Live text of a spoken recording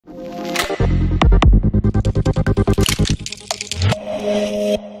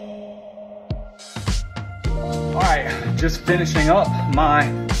just finishing up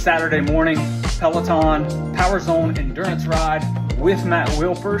my Saturday morning Peloton Power Zone endurance ride with Matt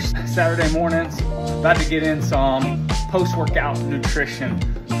Wilpers. Saturday mornings, about to get in some post-workout nutrition.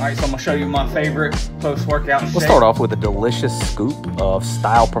 All right, so I'm gonna show you my favorite post-workout shake. We'll start off with a delicious scoop of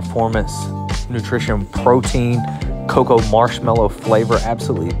Style Performance Nutrition Protein, cocoa marshmallow flavor,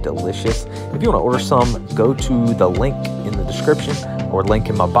 absolutely delicious. If you want to order some, go to the link in the description or link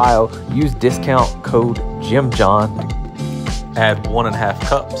in my bio. Use discount code JimJohn. Add 1.5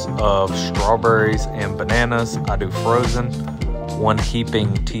 cups of strawberries and bananas. I do frozen. 1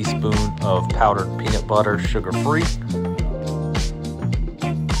 heaping teaspoon of powdered peanut butter, sugar-free.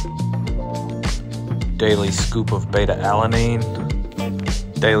 Daily scoop of beta-alanine.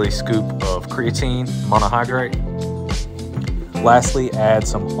 Daily scoop of creatine, monohydrate. Lastly, add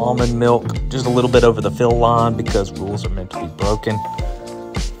some almond milk, just a little bit over the fill line because rules are meant to be broken.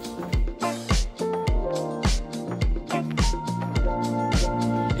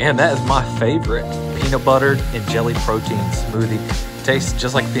 And that is my favorite peanut butter and jelly protein smoothie. It tastes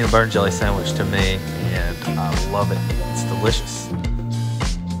just like a peanut butter and jelly sandwich to me, and I love it. It's delicious.